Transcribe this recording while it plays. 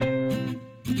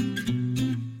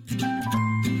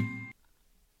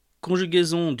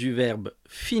conjugaison du verbe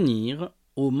finir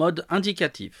au mode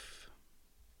indicatif.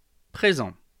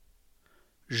 Présent.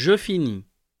 Je finis,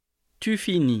 tu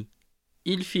finis,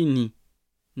 il finit,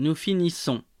 nous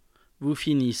finissons, vous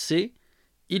finissez,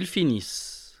 ils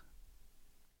finissent.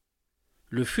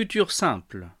 Le futur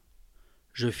simple.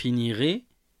 Je finirai,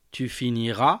 tu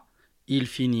finiras, il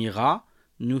finira,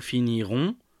 nous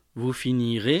finirons, vous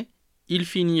finirez, ils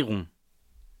finiront.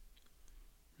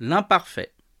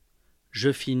 L'imparfait.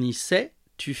 Je finissais,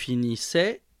 tu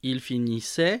finissais, il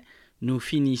finissait, nous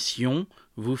finissions,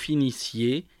 vous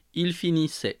finissiez, ils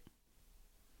finissaient.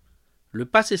 Le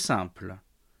passé simple.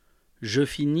 Je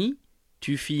finis,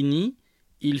 tu finis,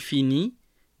 il finit,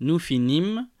 nous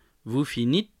finîmes, vous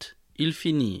finîtes, ils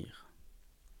finirent.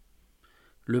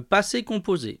 Le passé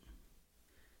composé.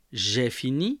 J'ai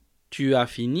fini, tu as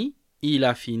fini, il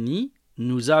a fini,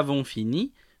 nous avons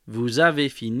fini, vous avez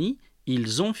fini,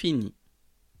 ils ont fini.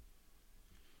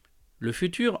 Le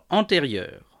futur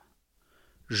antérieur.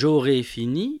 J'aurai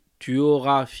fini, tu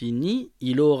auras fini,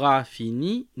 il aura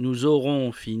fini, nous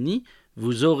aurons fini,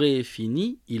 vous aurez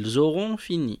fini, ils auront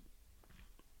fini.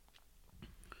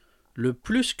 Le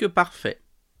plus que parfait.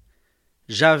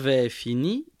 J'avais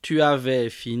fini, tu avais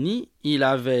fini, il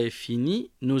avait fini,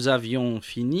 nous avions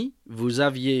fini, vous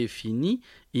aviez fini,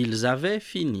 ils avaient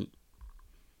fini.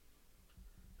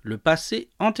 Le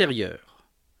passé antérieur.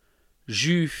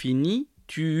 J'eus fini,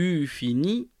 tu eus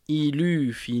fini, il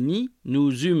eut fini,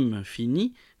 nous eûmes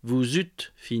fini, vous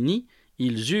eûtes fini,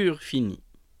 ils eurent fini.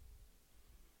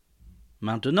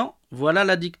 Maintenant, voilà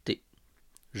la dictée.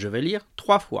 Je vais lire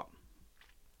 3 fois.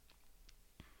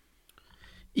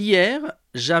 Hier,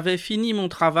 j'avais fini mon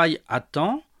travail à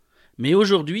temps, mais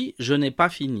aujourd'hui, je n'ai pas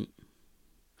fini.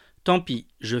 Tant pis,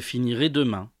 je finirai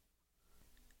demain.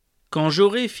 Quand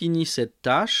j'aurai fini cette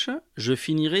tâche, je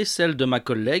finirai celle de ma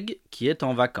collègue qui est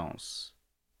en vacances.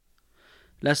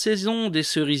 La saison des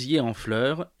cerisiers en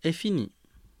fleurs est finie.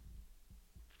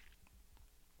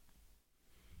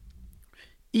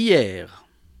 Hier.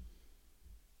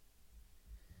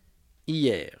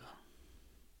 Hier.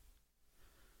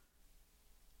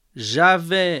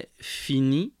 J'avais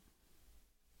fini.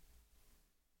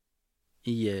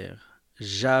 Hier.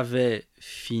 J'avais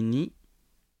fini.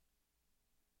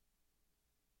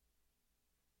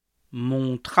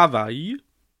 Mon travail.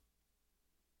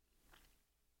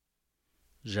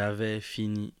 J'avais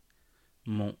fini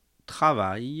mon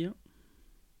travail.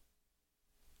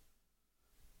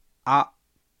 À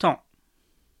temps.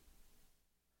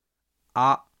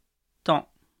 À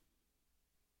temps.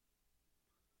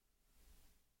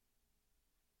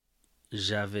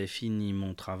 J'avais fini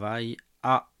mon travail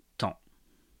à temps.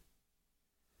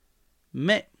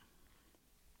 Mais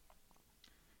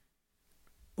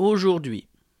aujourd'hui.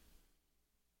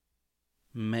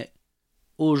 Mais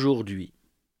aujourd'hui.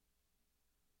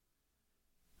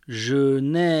 Je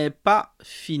n'ai pas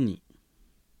fini.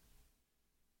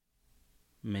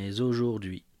 Mais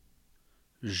aujourd'hui.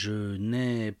 Je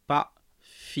n'ai pas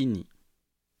fini.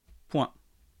 Point.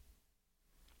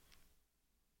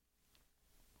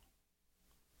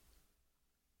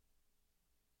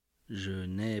 Je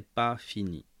n'ai pas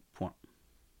fini. Point.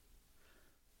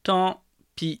 Tant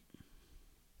pis.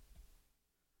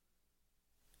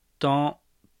 Tant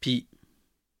pis.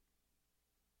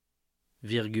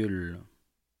 Virgule.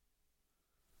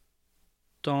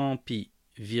 Tant pis.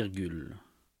 Virgule.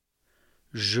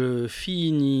 Je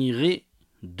finirai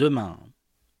demain.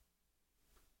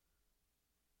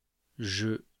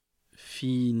 Je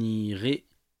finirai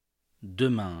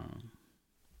demain.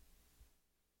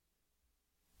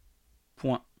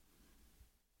 Point.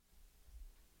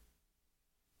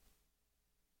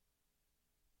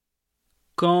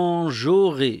 Quand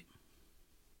j'aurai.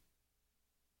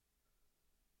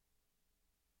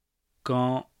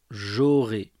 Quand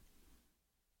j'aurai.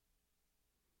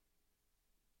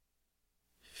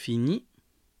 Fini.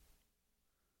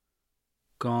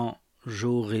 Quand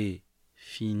j'aurai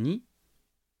fini.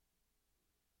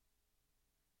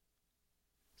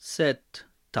 Cette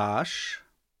tâche.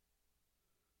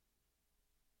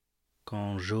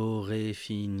 Quand j'aurai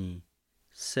fini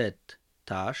cette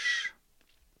tâche.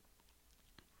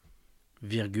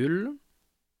 Virgule.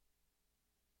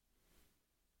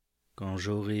 Quand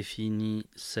j'aurai fini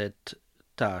cette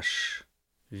tâche.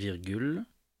 Virgule.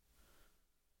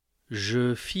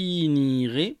 Je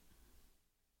finirai.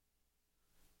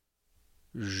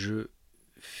 Je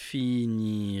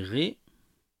finirai.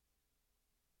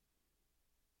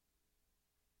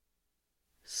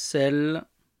 Celle.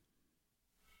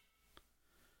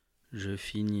 Je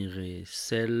finirai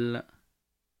celle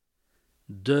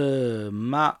de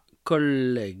ma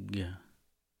collègue.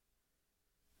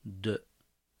 De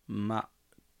ma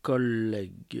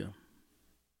collègue.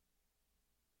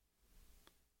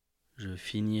 Je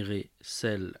finirai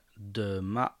celle de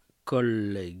ma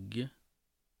collègue.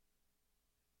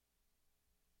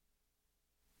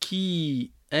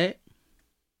 Qui est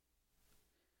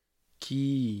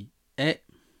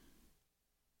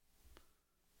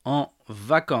en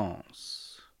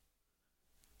vacances.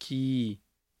 Qui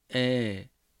est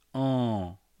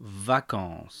en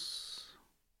vacances.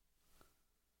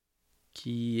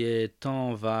 Qui est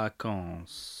en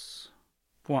vacances.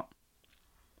 Point.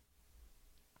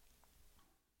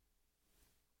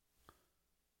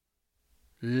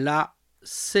 La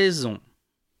saison.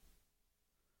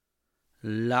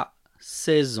 La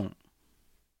saison.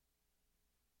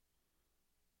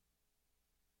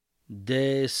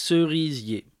 Des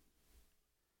cerisiers.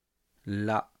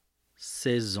 La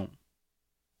saison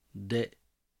des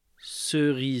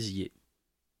cerisiers.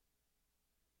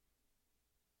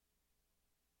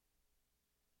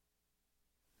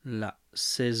 La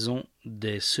saison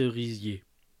des cerisiers.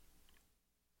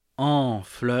 En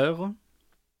fleurs.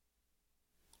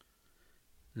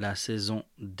 La saison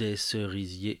des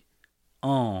cerisiers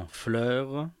en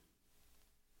fleurs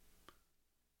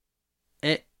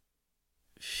est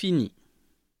finie.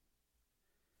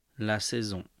 La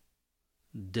saison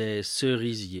des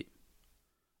cerisiers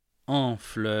en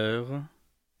fleurs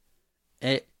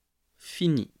est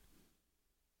finie.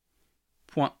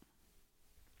 Point.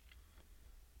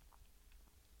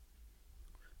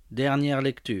 Dernière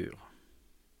lecture.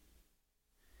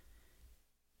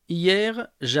 Hier,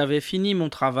 j'avais fini mon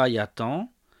travail à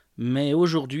temps, mais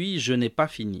aujourd'hui, je n'ai pas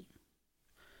fini.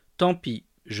 Tant pis,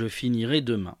 je finirai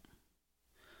demain.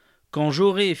 Quand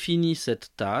j'aurai fini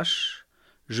cette tâche,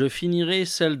 je finirai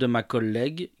celle de ma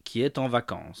collègue qui est en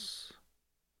vacances.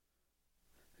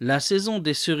 La saison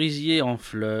des cerisiers en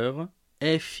fleurs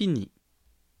est finie.